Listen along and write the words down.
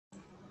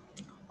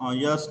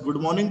Yes, good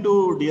morning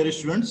to dear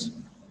students.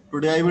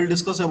 Today I will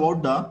discuss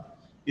about the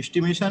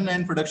estimation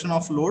and prediction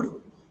of load,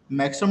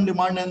 maximum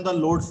demand and the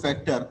load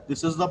factor.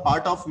 This is the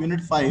part of unit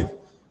 5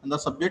 and the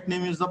subject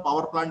name is the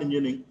power plant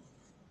engineering.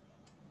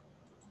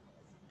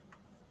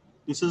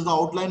 This is the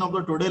outline of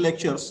the today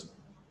lectures.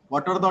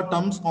 What are the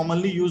terms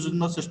commonly used in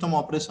the system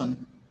operation?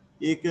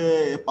 एक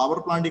power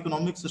plant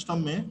economic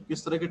system में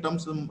किस तरह के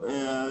terms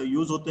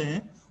use होते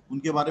हैं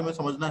उनके बारे में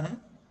समझना है.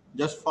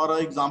 Just for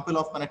example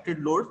of connected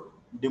load,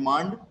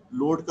 demand,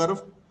 load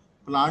curve,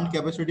 plant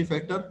capacity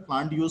factor,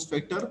 plant use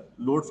factor,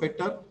 load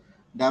factor,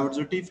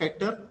 diversity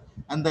factor,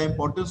 and the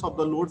importance of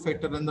the load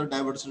factor and the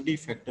diversity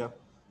factor.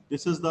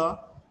 This is the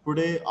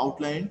today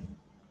outline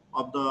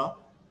of the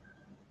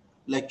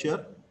lecture.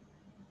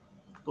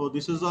 So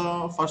this is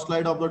the first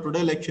slide of the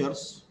today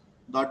lectures.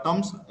 The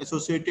terms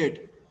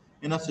associated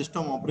in a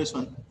system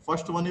operation.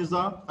 First one is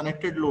the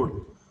connected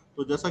load.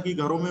 तो जैसा कि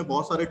घरों में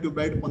बहुत सारे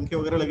tubelight पंखे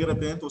वगैरह लगे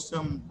रहते हैं तो उससे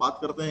हम बात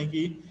करते हैं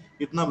कि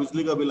इतना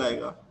बिजली का बिल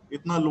आएगा,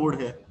 इतना लोड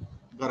है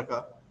घर का,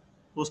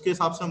 तो उसके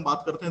हिसाब से हम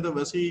बात करते हैं. तो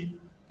वैसे ही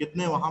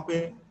कितने वहाँ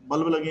पे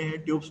बल्ब लगे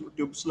हैं,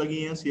 ट्यूब्स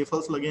लगी हैं,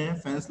 सीएफएल्स लगे हैं,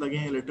 फैंस लगे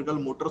हैं,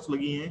 इलेक्ट्रिकल मोटर्स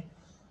लगी हैं,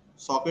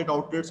 सॉकेट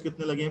आउटलेट्स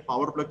कितने लगे हैं,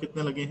 पावर प्लग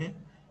कितने लगे हैं,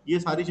 ये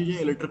सारी चीज़ें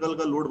इलेक्ट्रिकल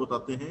का लोड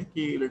बताते हैं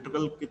कि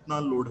इलेक्ट्रिकल कितना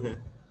लोड है.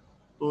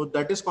 तो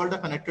that is called a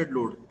connected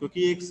load,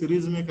 क्योंकि एक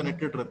सीरीज में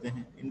कनेक्टेड रहते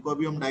हैं. इनको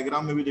अभी हम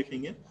डायग्राम में भी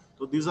देखेंगे.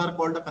 तो these are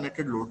called a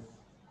connected load.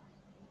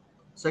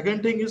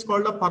 Second thing is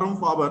called a firm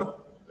power.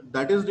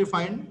 That is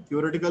defined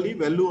theoretically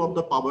value of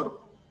the power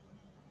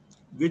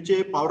which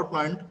A power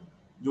plant,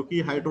 जो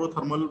कि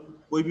हाइड्रोथर्मल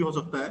कोई भी हो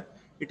सकता है,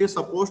 it is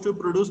suppose to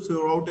produce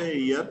through out a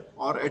year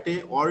और eight A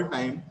all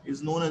time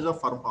is known as a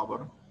firm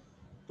power.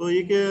 तो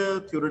एक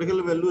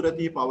थ्योरेटिकल वैल्यू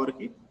रहती है पावर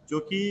की, जो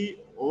कि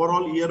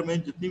ओवरऑल ईयर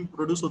में जितनी भी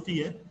प्रोड्यूस होती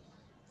है,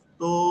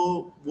 तो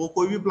वो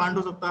कोई भी प्लांट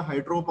हो सकता है,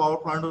 हाइड्रो पावर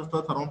प्लांट हो सकता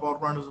है, थर्मल पावर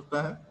प्लांट हो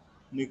सकता है,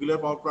 न्यूक्लियर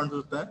पावर प्लांट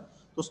हो सकता है,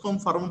 तो उसको हम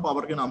फर्म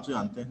पावर के नाम से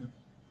जानते हैं.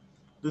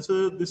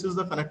 This is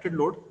the connected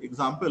load.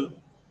 Example,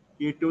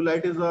 ये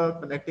tubelight is the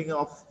connecting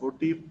of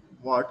 40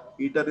 watt,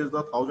 heater is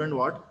the 1000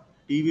 watt,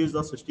 TV is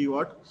the 60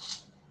 watt,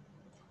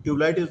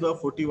 tubelight is the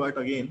 40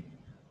 watt again,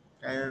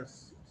 and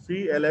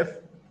CLF,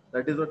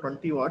 that is the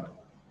 20 watt,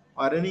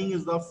 ironing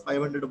is the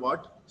 500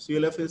 watt,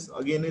 CLF is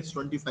again is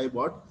 25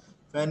 watt,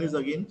 fan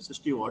is again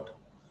 60 watt.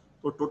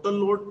 So total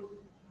load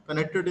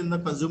connected in the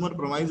consumer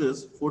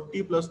premises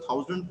 40 plus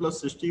 1000 plus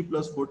 60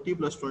 plus 40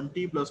 plus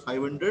 20 plus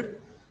 500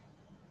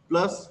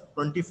 plus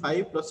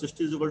 25 plus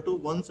 60 is equal to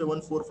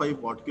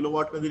 1745 watt.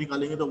 Kilowatt में भी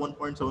निकालेंगे तो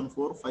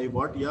 1.745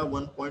 watt या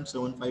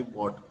 1.75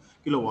 watt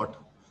kilowatt.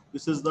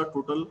 This is the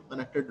total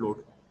connected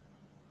load.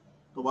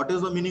 So what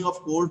is the meaning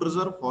of cold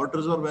reserve, hot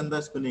reserve when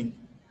the spinning?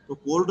 So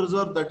cold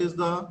reserve, that is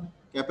the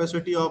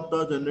capacity of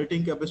the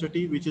generating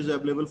capacity which is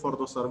available for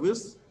the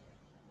service,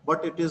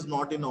 but it is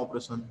not in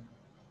operation.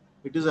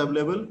 It is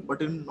available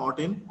but not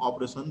in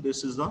operation.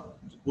 This is the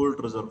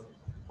cold reserve.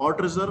 Hot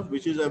reserve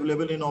which is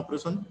available in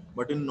operation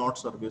but in not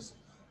service.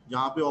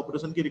 जहाँ पे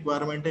operation की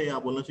requirement है, या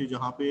बोलना चाहिए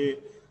जहाँ पे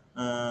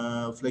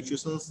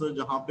fluctuations,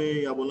 जहाँ पे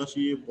या बोलना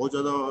चाहिए बहुत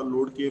ज़्यादा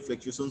लोड के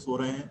फ्लैक्चुएशंस हो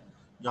रहे हैं,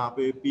 जहाँ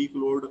पे पीक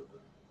लोड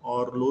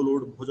और लो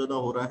लोड बहुत ज़्यादा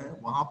हो रहा है,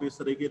 वहाँ पे इस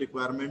तरह की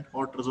रिक्वायरमेंट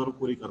हॉट रिजर्व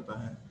पूरी करता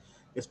है.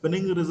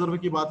 स्पिनिंग रिजर्व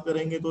की बात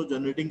करेंगे तो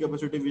generating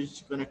capacity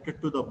which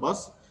connected to the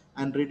bus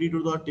and ready to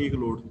the take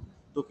load.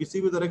 तो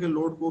किसी भी तरह के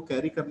लोड को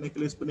कैरी करने के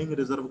लिए स्पिनिंग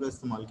रिजर्व का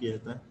इस्तेमाल किया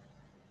जाता है.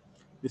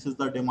 This is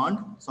the demand,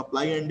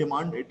 supply and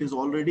demand. It is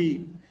already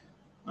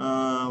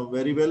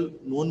very well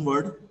known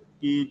word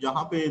कि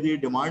जहाँ पे यदि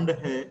डिमांड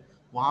है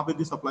वहाँ पे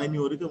यदि सप्लाई नहीं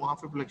हो रही तो वहाँ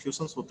पे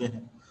फ्लक्चुएशंस होते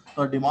हैं.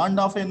 The demand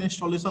of N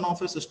installation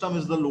of A system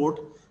is the load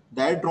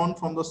that drawn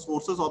from the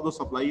sources of the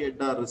supply at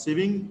the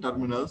receiving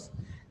terminals,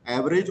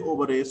 average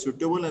over a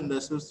suitable and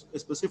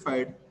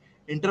specified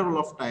interval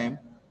of time,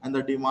 and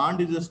the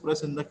demand is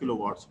express in the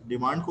kilowatts.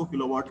 Demand को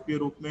kilowatt के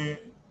रूप में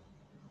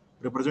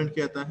represent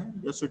किया जाता है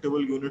या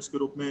suitable units के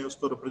रूप में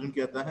उसको रिप्रेजेंट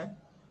किया जाता है.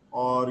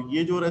 और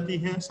ये जो रहती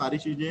हैं सारी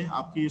चीज़ें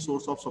आपकी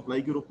सोर्स ऑफ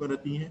सप्लाई के रूप में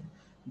रहती हैं,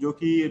 जो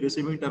कि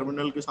रिसीविंग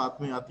टर्मिनल के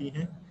साथ में आती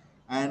हैं,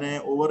 and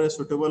over a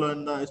suitable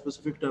and the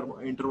specific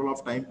interval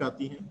of time पे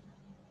आती हैं.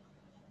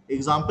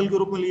 एग्जाम्पल के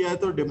रूप में लिया है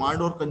तो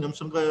डिमांड और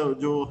कंजम्पशन का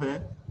जो है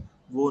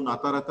वो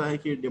नाता रहता है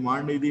कि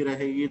डिमांड यदि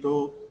रहेगी तो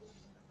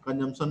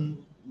कंजम्पशन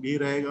भी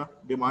रहेगा.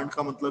 डिमांड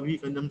का मतलब ही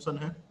कंजम्पशन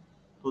है.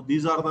 तो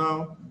these are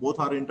the both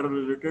are inter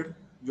related,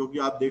 जो कि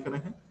आप देख रहे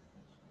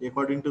हैं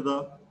according to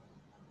the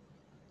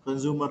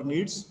consumer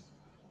needs.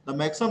 The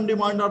maximum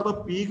demand are the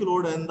peak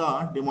load and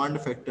the demand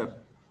factor.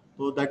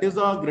 तो that is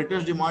the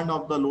greatest demand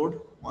of the load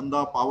on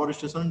the power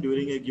station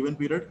during a given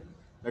period,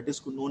 that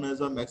is known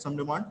as the maximum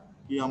demand.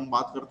 कि हम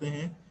बात करते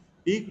हैं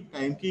peak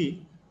time की,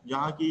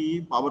 जहाँ की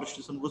power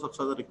station को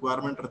सबसे ज़्यादा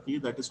रिक्वायरमेंट रहती है,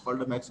 that is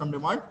called the maximum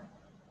demand.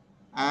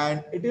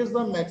 And it is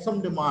the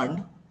maximum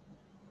demand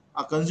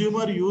a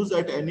consumer use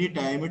at any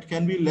time. It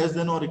can be less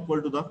than or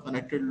equal to the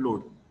connected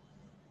load.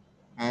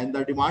 And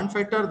the demand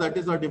factor, that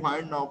is the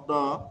demand of the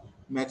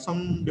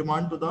maximum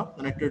demand to the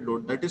connected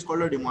load, that is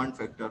called a demand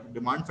factor.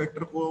 Demand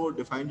factor को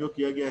define जो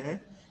किया गया है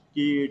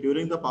कि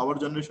during the power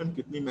generation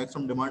कितनी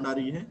maximum demand आ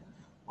रही है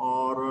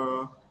और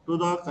टू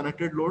द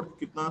कनेक्टेड लोड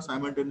कितना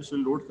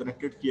साइमल्टेनियसली लोड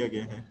कनेक्टेड किया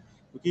गया है,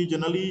 क्योंकि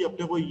जनरली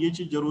अपने को ये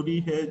चीज़ जरूरी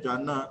है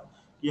जानना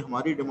कि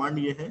हमारी डिमांड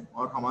ये है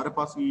और हमारे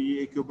पास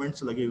ये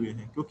इक्विपमेंट्स लगे हुए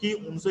हैं, क्योंकि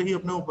उनसे ही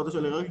अपने को पता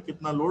चलेगा कि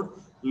कितना लोड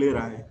ले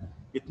रहा है,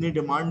 इतनी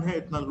डिमांड है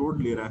इतना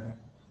लोड ले रहा है,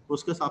 तो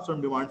उसके हिसाब से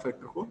हम डिमांड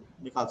फैक्टर को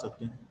निकाल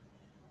सकते हैं।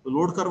 तो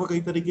लोड कर्व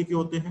कई तरीके के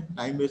होते हैं,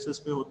 टाइम बेसिस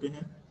पे होते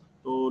हैं।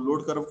 तो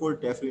लोड कर्व को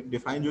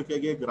डिफाइन जो किया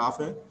गया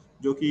ग्राफ है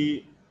जो कि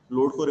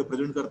लोड को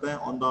रिप्रेजेंट करता है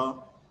on the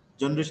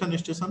generation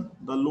station.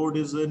 The load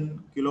is in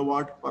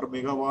kilowatt पर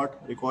megawatt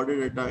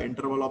recorded at the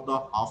interval of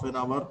the half an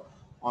hour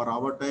और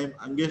our time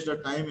अंगेज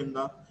the time in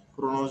the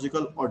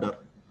chronological order.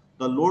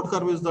 The load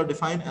curve is the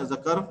defined as a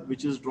curve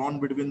which is drawn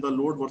between the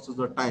load versus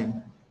the time.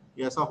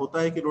 ये ऐसा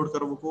होता है कि load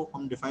curve को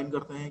हम define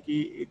करते हैं कि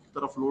एक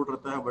तरफ लोड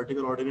रहता है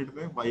वर्टिकल ऑर्डिनेट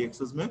में वाई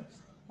एक्सिस में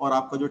और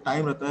आपका जो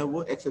टाइम रहता है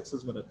वो एक्स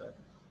एक्सिस में रहता है।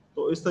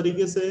 तो इस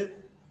तरीके से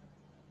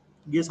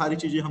ये सारी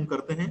चीजें हम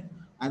करते हैं।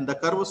 And the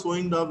curve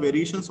showing the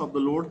variations of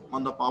the load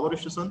on the power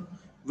station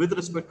with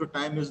respect to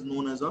time is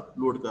known as a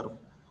load curve.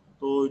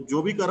 तो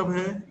जो भी कर्व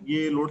है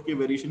ये लोड के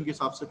वेरिएशन के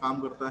हिसाब से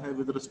काम करता है,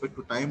 विद रिस्पेक्ट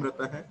टू टाइम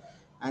रहता है,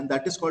 and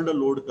that is called a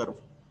load curve.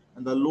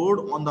 And the load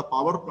on the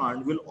power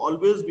plant will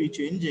always be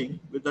changing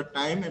with the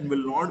time and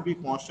will not be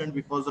constant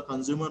because the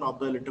consumer of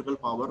the electrical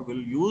power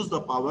will use the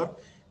power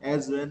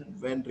as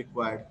when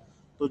required.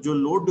 तो जो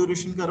load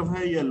duration curve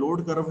है या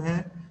load curve है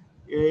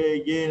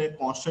ये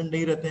constant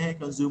नहीं रहते हैं,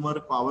 consumer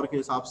power के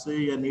हिसाब से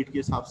या नीड के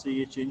हिसाब से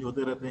ये चेंज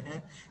होते रहते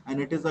हैं।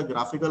 And it is a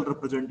graphical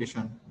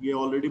representation. ये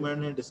ऑलरेडी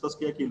मैंने डिस्कस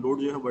किया कि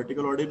लोड जो है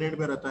वर्टिकल ऑर्डिनेट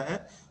में रहता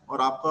है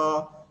और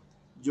आपका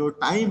जो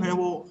टाइम है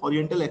वो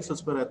ओरिएंटल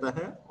एक्सेस पे रहता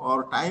है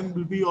और time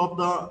will be of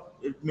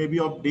the it may be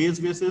of days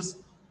basis,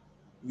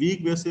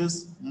 week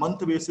basis,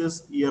 month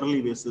basis,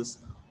 yearly basis,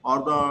 or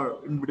the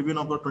in between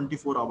of the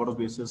 24 hours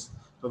basis.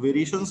 The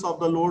variations of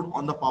the load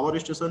on the power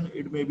station,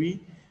 it may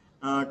be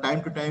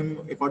time to time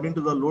according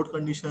to the load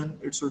condition,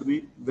 it should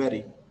be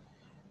vary.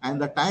 And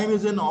the time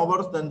is in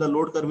hours, then the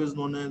load curve is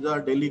known as the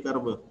daily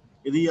curve.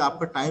 यदि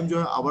आपका time जो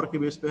है our के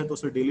base पे है तो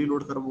उसे daily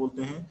load curve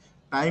बोलते हैं।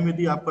 टाइम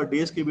यदि आपका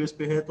डेज के बेस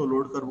पे है तो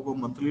लोड कर्व को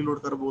मंथली लोड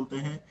कर्व बोलते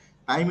हैं।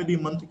 टाइम यदि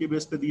मंथ के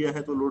बेस पे दिया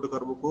है तो लोड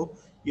कर्व को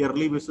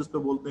ईयरली बेसिस पे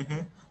बोलते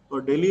हैं। तो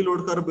daily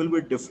load curve will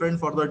be different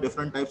for the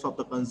different types of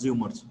the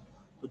consumers.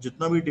 तो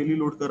जितना भी डेली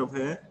लोड कर्व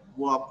है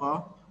वो आपका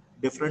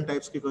डिफरेंट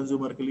टाइप्स के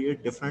कंज्यूमर के लिए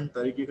डिफरेंट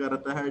तरीके का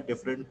रहता है,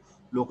 डिफरेंट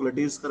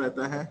लोकेलिटीज का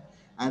रहता है।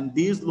 And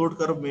these load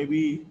curve may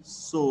be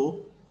so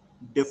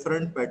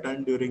different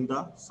pattern during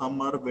the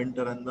summer,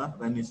 winter and the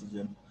rainy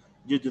season.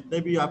 ये जितने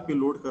भी आपके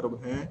लोड कर्व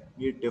हैं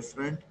ये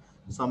डिफरेंट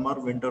समर,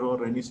 विंटर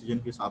और रेनी सीजन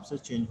के हिसाब से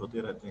चेंज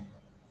होते रहते हैं।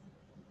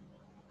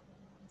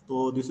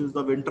 तो this is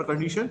the winter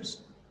conditions.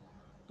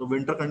 तो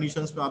विंटर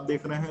कंडीशंस में आप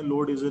देख रहे हैं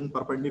load is in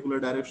perpendicular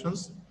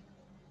directions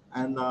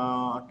and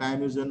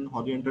time is in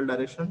horizontal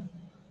direction,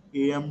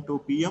 AM to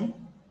PM,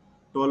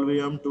 12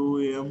 AM to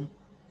AM,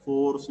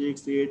 4,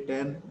 6, 8,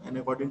 10, and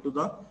according to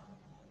the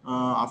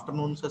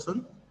afternoon session,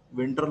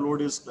 winter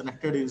load is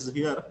connected is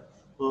here.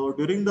 So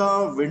during the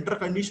winter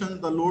condition,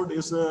 the load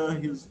is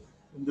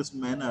in this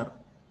manner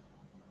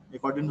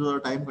according to the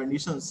time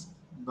conditions.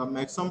 The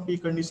maximum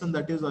peak condition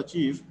that is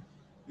achieved,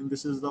 and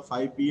this is the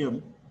 5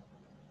 PM,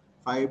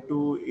 5 to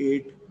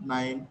 8,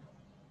 9,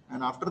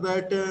 and after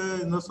that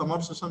in the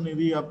summer session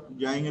यदि आप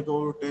जाएंगे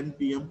तो 10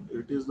 PM,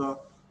 it is the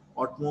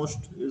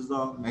utmost is the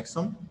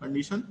maximum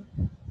condition.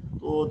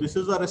 तो this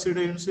is the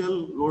residential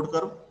load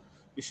curve.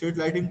 Street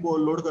lighting को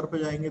load कर पे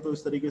जाएंगे तो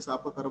इस तरीके से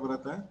आपका कर्व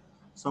रहता है।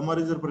 Summer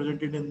is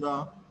represented in the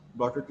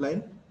dotted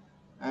line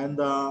and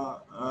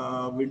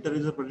the winter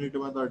is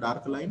represented by the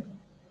dark line.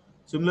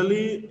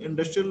 Similarly,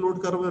 industrial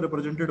load curve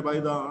represented by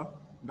the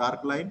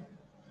dark line.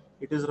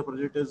 It is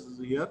represented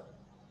here.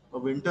 The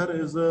winter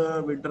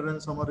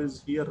and summer is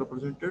here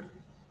represented.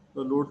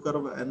 The load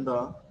curve and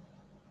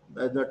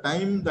the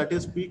time that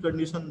is peak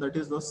condition, that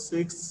is the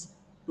 6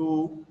 to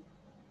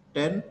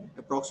 10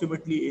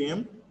 approximately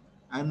AM,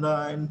 and the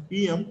in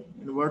PM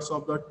in words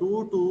of the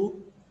 2 to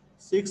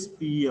 6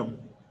 PM.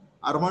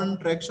 Urban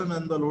traction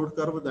and the load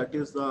curve, that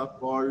is the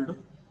called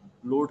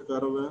load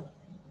curve.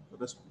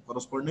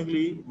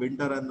 Correspondingly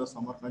winter and the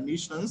summer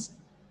conditions.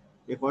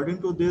 According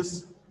to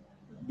this,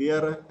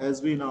 there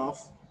has been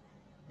of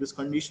these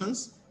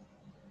conditions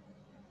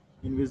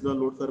in which the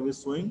load curve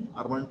is showing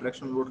urban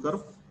traction load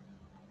curve.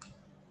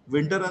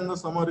 Winter and the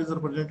summer is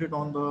represented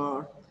on the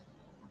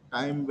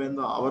time when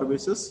the hour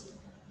basis.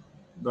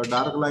 The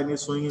dark line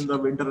is showing in the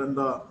winter and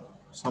the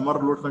summer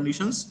load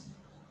conditions.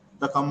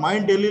 The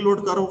combined daily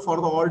load curve for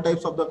the all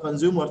types of the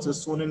consumers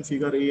is shown in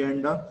figure A,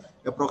 and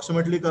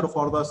approximately curve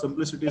for the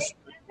simplicity.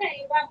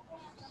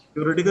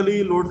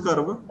 Theoretically load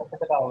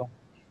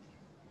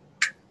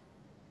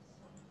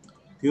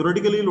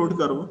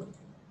curve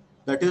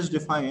that is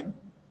defined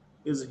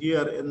is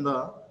here in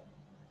the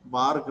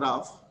bar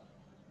graph,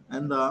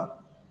 and the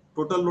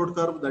total load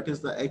curve, that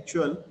is the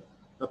actual,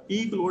 the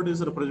peak load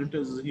is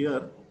represented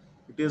here.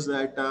 It is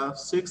at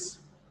 6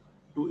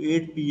 to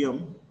 8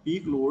 PM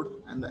peak load,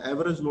 and the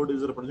average load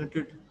is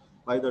represented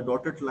by the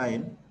dotted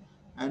line,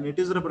 and it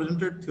is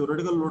represented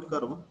theoretical load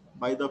curve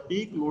by the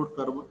peak load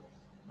curve.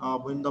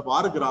 When the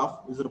bar graph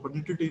is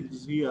represented in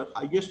here,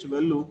 highest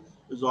value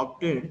is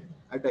obtained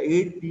at the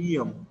 8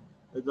 p.m.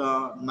 the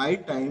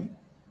night time.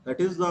 That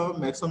is the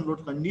maximum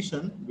load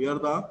condition where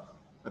the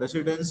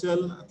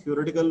residential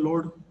theoretical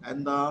load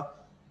and the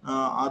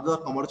other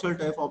commercial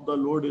type of the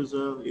load is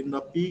in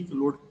the peak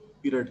load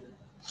period.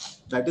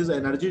 That is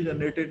energy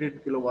generated in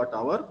kilowatt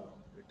hour.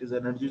 It is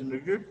energy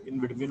generated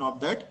in between of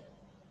that.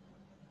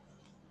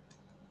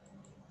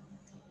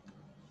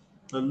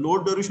 The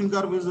load duration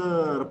curve is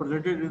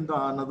represented in the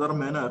another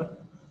manner.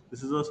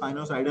 This is a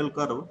sinusoidal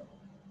curve.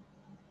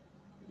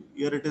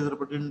 Here it is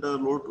representing the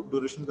load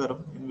duration curve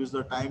in which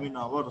the time in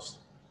hours,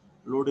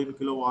 load in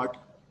kilowatt.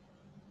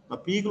 The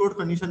peak load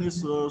condition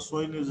is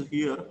shown is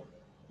here.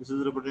 This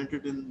is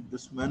represented in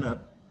this manner.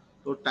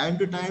 So time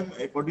to time,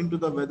 according to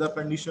the weather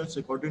conditions,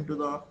 according to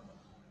the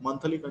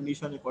monthly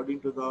condition, according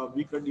to the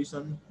week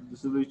condition,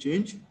 this will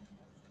change.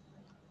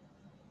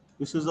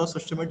 This is a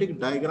systematic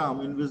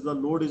diagram in which the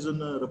load is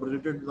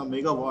represented in the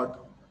megawatt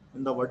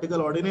in the vertical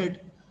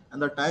ordinate,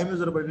 and the time is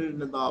represented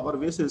in the hour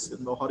basis.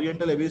 In the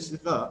horizontal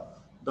abscissa,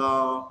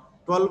 the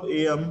 12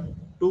 a.m.,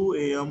 2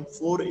 a.m.,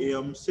 4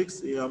 a.m.,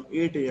 6 a.m.,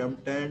 8 a.m.,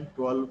 10,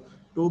 12,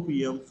 2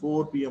 p.m.,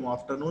 4 p.m.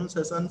 afternoon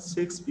session,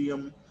 6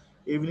 p.m.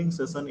 evening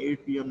session,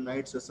 8 p.m.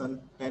 night session,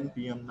 10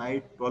 p.m.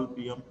 night, 12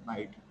 p.m.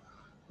 night.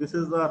 This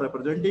is the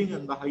representing,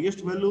 and the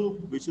highest value,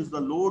 which is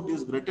the load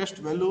is greatest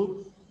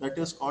value, that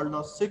is called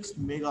a 6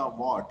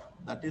 megawatt.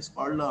 That is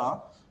called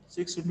a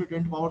 6 into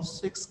 10 power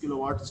 6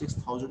 kilowatt,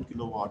 6,000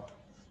 kilowatt.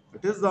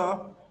 It is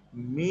the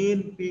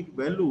main peak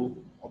value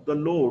of the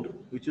load,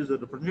 which is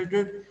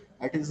represented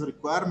at its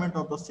requirement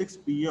of the 6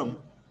 p.m.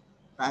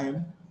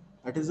 time.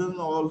 That is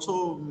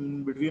also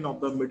between of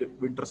the mid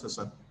winter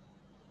session.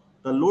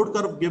 The load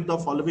curve gives the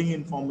following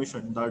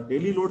information. The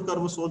daily load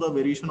curve shows the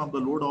variation of the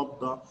load of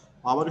the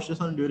power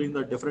station during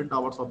the different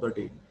hours of the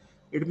day.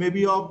 It may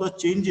be of the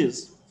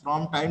changes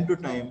from time to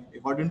time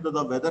according to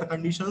the weather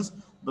conditions,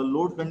 the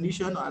load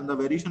condition, and the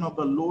variation of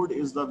the load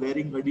is the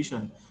varying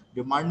condition.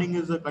 Demanding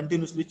is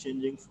continuously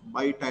changing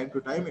by time to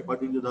time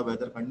according to the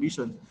weather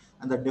conditions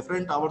and the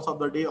different hours of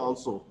the day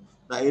also.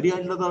 The area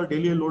under the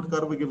daily load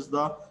curve gives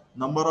the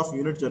number of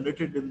units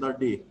generated in the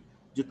day.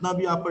 जितना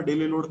भी आपका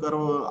daily load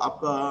curve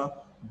आपका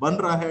बन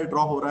रहा है,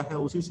 draw हो रहा है,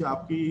 उसी से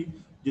आपकी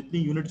जितनी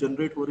यूनिट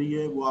जनरेट हो रही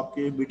है वो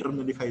आपके मीटर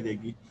में दिखाई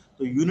देगी.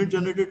 तो unit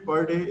generated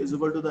per day is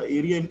equal to the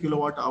area in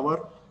kilowatt hour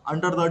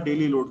under the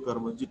daily load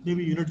curve. जितनी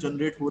भी यूनिट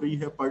जनरेट हो रही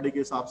है पर डे के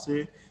हिसाब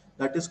से,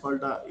 that is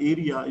called the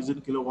area is in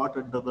kilowatt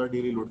under the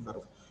daily load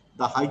curve.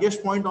 The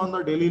highest point on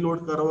the daily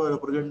load curve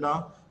represent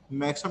the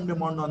maximum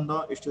demand on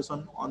the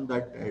station on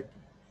that date.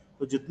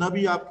 तो जितना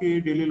भी आपकी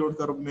daily load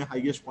curve में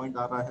highest point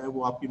आ रहा है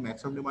वो आपकी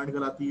maximum demand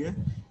कहलाती है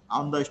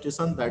on the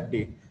station that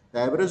day. The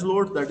average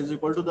load that is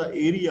equal to the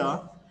area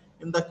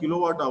in the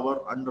kilowatt hour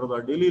under the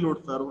daily load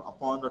curve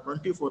upon the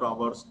 24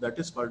 hours, that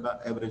is called the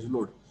average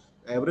load.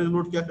 Average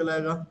load क्या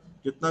कहलाएगा?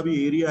 जितना भी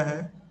area है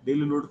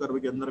daily load curve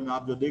के अंदर में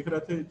आप जो देख रहे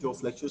थे, जो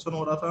फ्लक्चुएशन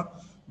हो रहा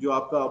था, जो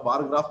आपका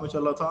बार ग्राफ में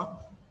चल रहा था,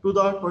 to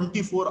the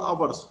 24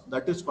 hours,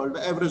 that is called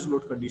the average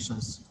load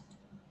conditions.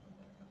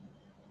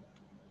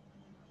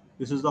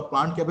 This is the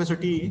plant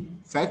capacity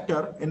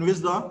factor in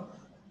which the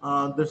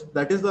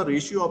that is the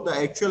ratio of the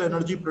actual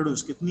energy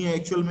produced. कितनी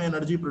actual में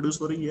energy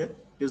produce हो रही है?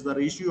 It is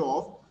the ratio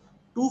of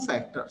two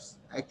factors,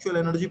 actual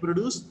energy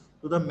produced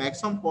to the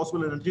maximum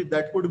possible energy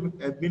that could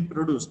have been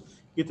produced.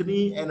 कितनी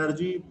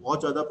energy बहुत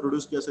ज़्यादा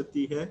produce कर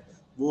सकती है,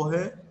 वो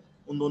है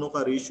उन दोनों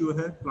का ratio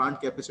है plant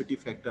capacity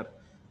factor.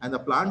 And the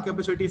plant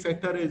capacity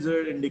factor is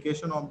an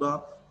indication of the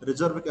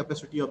reserve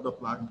capacity of the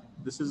plant.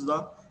 This is the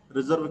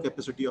reserve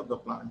capacity of the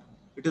plant.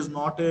 It is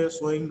not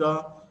showing the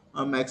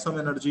maximum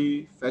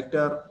energy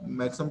factor,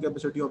 maximum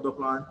capacity of the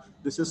plant.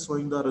 This is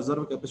showing the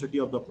reserve capacity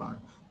of the plant.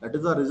 That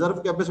is the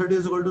reserve capacity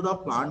is equal to the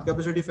plant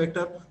capacity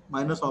factor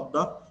minus of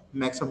the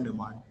maximum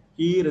demand.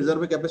 कि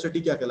reserve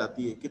capacity क्या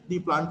कहलाती है, कितनी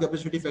plant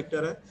capacity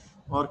factor है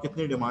और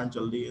कितनी demand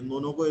चल रही है, इन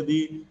दोनों को यदि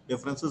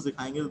differences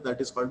दिखाएंगे तो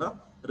that is called the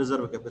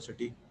reserve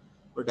capacity.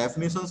 So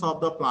definitions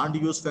of the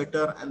plant use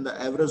factor and the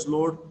average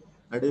load.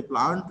 That is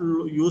plant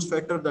use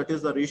factor, that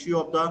is the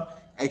ratio of the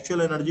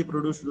actual energy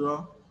produced to the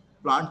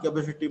plant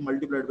capacity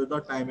multiplied with the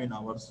time in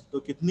hours. तो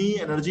कितनी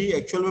energy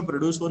actual में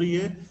produce हो रही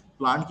है,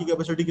 plant की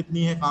capacity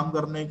कितनी है काम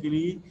करने के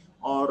लिए,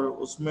 और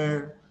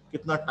उसमें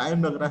कितना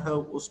टाइम लग रहा है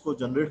उसको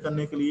जनरेट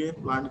करने के लिए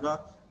प्लांट का,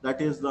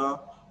 that is the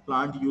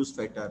plant use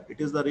factor.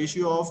 It is the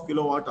ratio of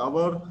kilowatt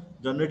hour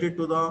generated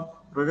to the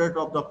product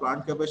of the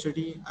plant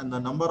capacity and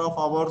the number of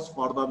hours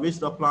for the which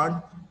the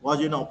plant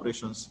was in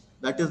operations.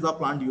 That is the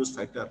plant use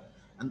factor.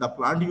 And the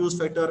plant use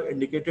factor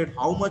indicated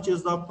how much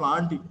is the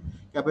plant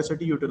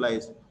capacity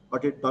utilized,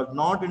 but it does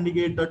not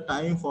indicate the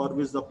time for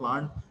which the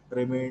plant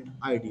remained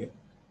ideal.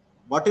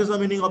 What is the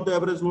meaning of the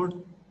average load?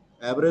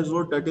 Average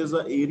load, that is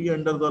the area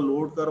under the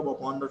load curve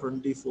upon the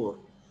 24.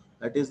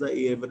 That is the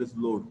average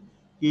load.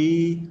 कि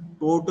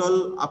total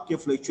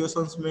आपके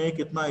fluctuations में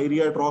कितना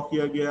area draw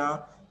किया गया,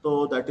 तो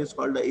that is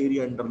called the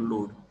area under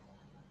load.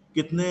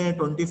 कितने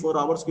 24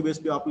 hours के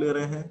base पे आप ले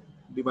रहे हैं,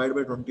 डिवाइड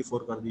बाय 24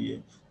 कर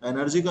दिए।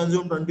 एनर्जी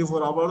कंज्यूम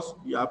 24 आवर्स,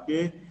 ये आपके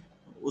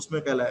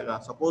उसमें कहलाएगा।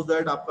 सपोज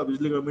दैट आपका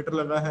बिजली का मीटर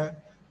लगा है,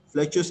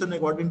 fluctuation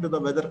according to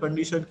the weather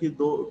condition की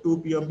 2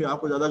 PM पे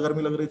आपको ज्यादा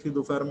गर्मी लग रही थी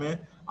दोपहर में,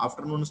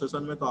 आफ्टरनून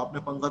सेशन में, तो आपने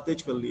पंखा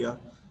तेज कर लिया।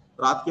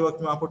 रात के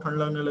वक्त में आपको ठंड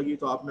लगने लगी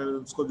तो आपने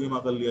उसको धीमा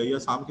कर लिया, या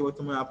शाम के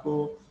वक्त में आपको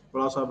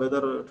थोड़ा सा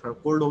वेदर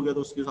कोल्ड हो गया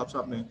तो उसके हिसाब से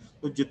आपने,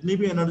 तो जितनी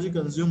भी एनर्जी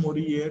कंज्यूम हो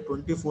रही है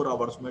 24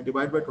 आवर्स में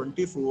divide by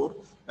 24,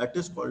 that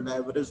is called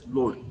average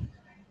load.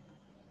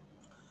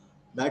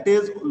 That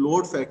is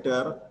load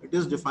factor. It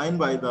is defined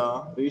by the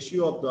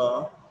ratio of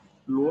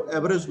the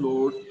average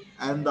load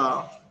and the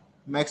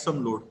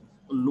maximum load.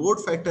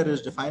 Load factor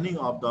is defining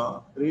of the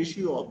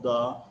ratio of the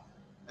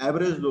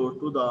average load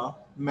to the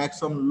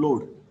maximum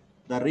load.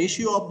 The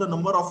ratio of the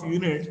number of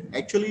units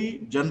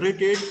actually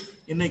generated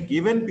in a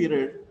given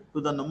period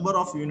to the number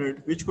of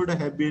units which could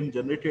have been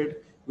generated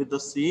with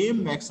the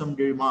same maximum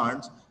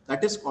demands,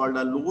 that is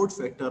called a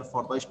load factor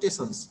for the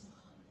stations.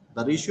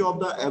 The ratio of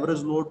the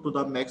average load to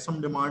the maximum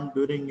demand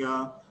during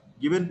a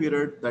given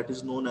period, that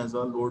is known as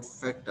a load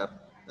factor.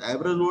 The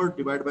average load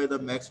divided by the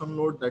maximum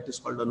load, that is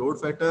called the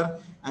load factor,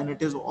 and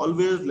it is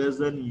always less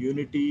than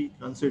unity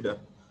consider.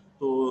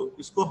 तो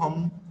इसको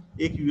हम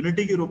एक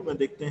unity के रूप में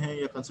देखते हैं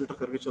या कंसिडर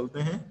करके चलते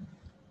हैं।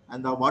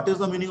 And what is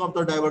the meaning of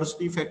the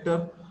diversity factor?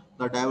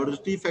 The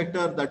diversity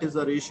factor, that is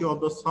the ratio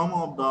of the sum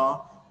of the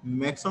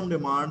maximum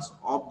demands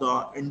of the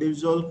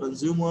individual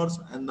consumers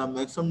and the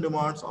maximum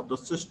demands of the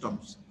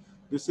systems.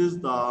 This is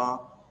the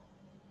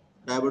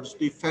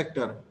diversity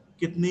factor.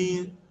 कितनी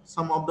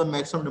सम of the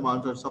maximum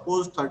demand है।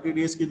 Suppose 30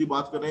 days की यदि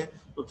बात करें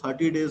तो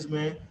 30 days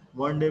में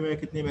 1 day में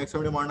कितनी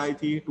मैक्सिमम डिमांड आई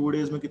थी, 2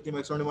 डेज में कितनी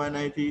मैक्सिमम डिमांड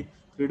आई थी,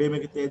 3 डे में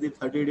कितनी आई थी,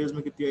 30 डेज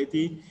में कितनी आई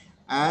थी,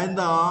 एंड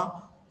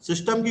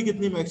सिस्टम की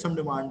कितनी मैक्सिमम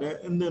डिमांड है,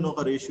 इन दोनों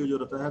का रेशियो जो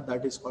रहता है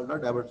that is called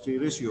the diversity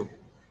ratio.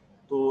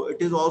 तो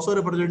it is also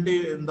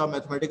represented in the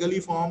mathematically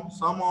form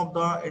some of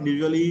the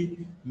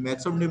individually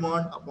maximum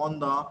demand upon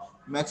the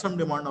maximum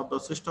demand of the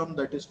system,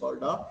 that is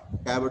called the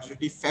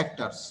diversity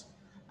factors,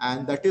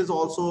 and that is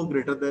also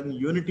greater than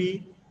unity.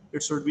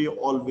 It should be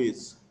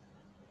always.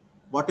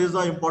 What is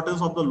the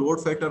importance of the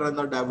load factor and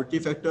the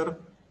diversity factor?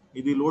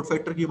 यदि load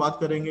factor की बात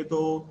करेंगे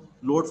तो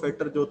load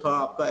factor जो था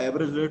आपका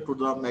average rate to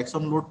the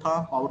maximum load था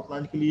power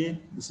plant के लिए।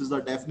 This is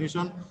the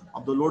definition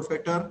of the load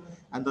factor,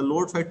 and the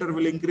load factor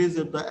will increase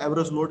if the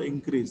average load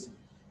increase.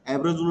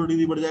 Average load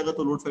यदि बढ़ जाएगा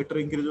तो लोड फैक्टर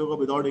इंक्रीज होगा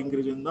without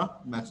increase in the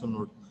maximum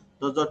load.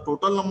 Thus, the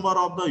total number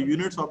of the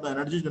units of the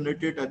energy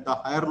generated at the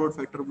higher load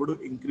factor would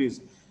increase.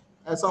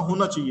 ऐसा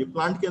होना चाहिए,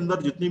 plant के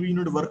अंदर जितनी भी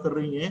यूनिट वर्क कर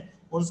रही हैं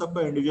उन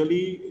सबका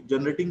इंडिविजुअली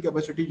जनरेटिंग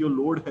कैपेसिटी जो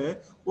लोड है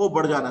वो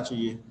बढ़ जाना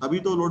चाहिए, तभी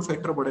तो लोड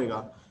फैक्टर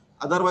बढ़ेगा।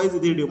 अदरवाइज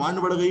यदि डिमांड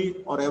बढ़ गई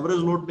और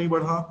एवरेज लोड नहीं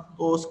बढ़ा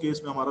तो उस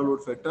केस में हमारा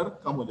लोड फैक्टर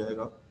कम हो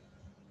जाएगा।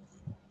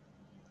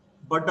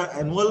 But the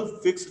annual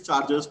fixed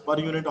charges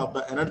per unit of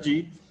the energy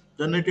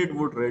generated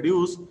would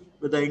reduce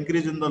with the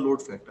increase in the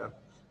load factor.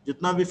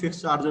 जितना भी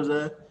फिक्स चार्जेस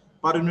है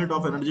per unit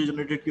of energy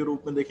generated के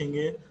रूप में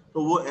देखेंगे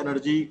तो वो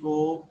एनर्जी को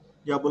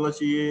या बोलना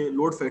चाहिए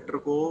लोड फैक्टर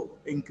को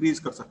इंक्रीज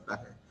कर सकता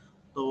है।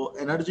 तो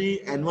energy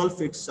annual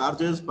fix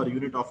charges per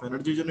unit of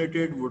energy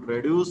generated would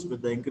reduce with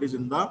the increase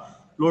in the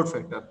load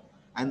factor,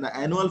 and the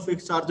annual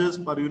fix charges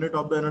per unit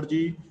of the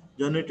energy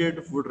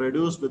generated would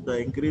reduce with the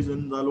increase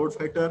in the load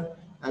factor.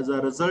 As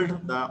a result,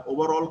 the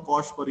overall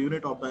cost per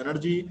unit of the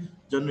energy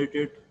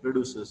generated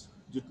reduces.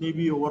 जितनी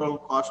भी overall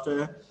cost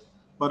है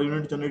per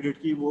unit generated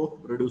की वो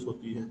reduce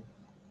होती है।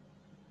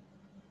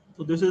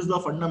 So this is the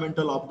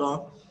fundamental of the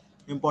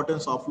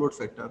importance of load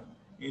factor.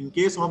 In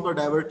case of the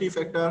diversity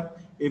factor,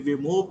 if we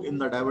move in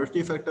the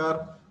diversity factor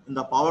in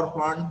the power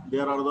plant,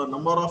 there are the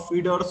number of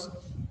feeders,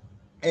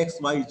 X,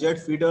 Y, Z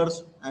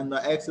feeders, and the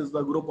X is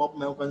the group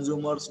of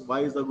consumers, Y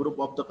is the group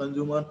of the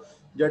consumer,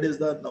 Z is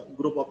the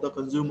group of the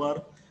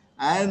consumer,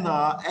 and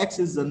X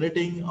is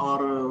generating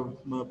or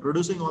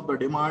producing of the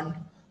demand,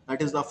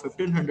 that is the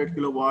 1500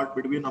 kilowatt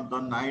between of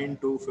the 9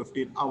 to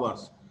 15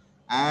 hours,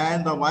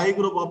 and the Y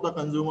group of the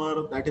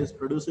consumer that is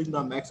producing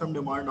the maximum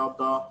demand of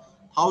the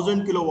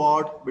 1000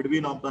 kilowatt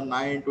between of the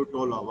 9 to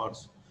 12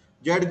 hours.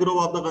 Z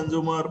group of the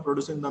consumer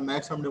producing the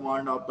maximum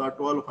demand of the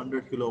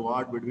 1200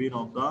 kilowatt between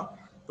of the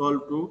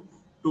 12 to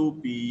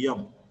 2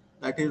 p.m.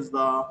 That is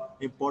the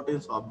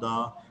importance of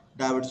the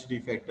diversity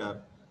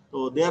factor.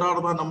 So there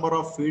are the number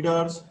of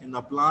feeders in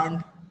the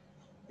plant.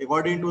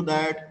 According to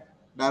that,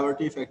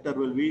 diversity factor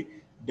will be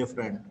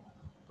different.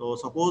 So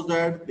suppose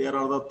that there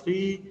are the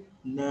three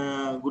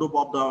group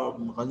of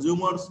the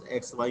consumers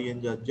X, Y,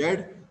 and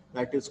Z.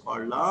 That is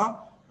called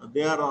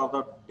there are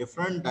the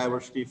different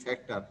diversity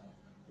factor.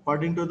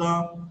 According to the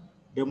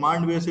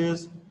demand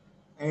basis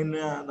and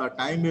the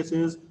time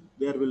basis,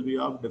 there will be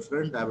a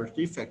different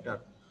diversity factor.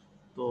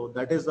 So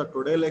that is the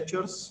today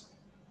lectures.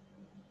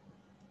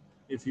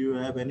 If you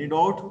have any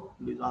doubt,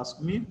 please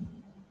ask me.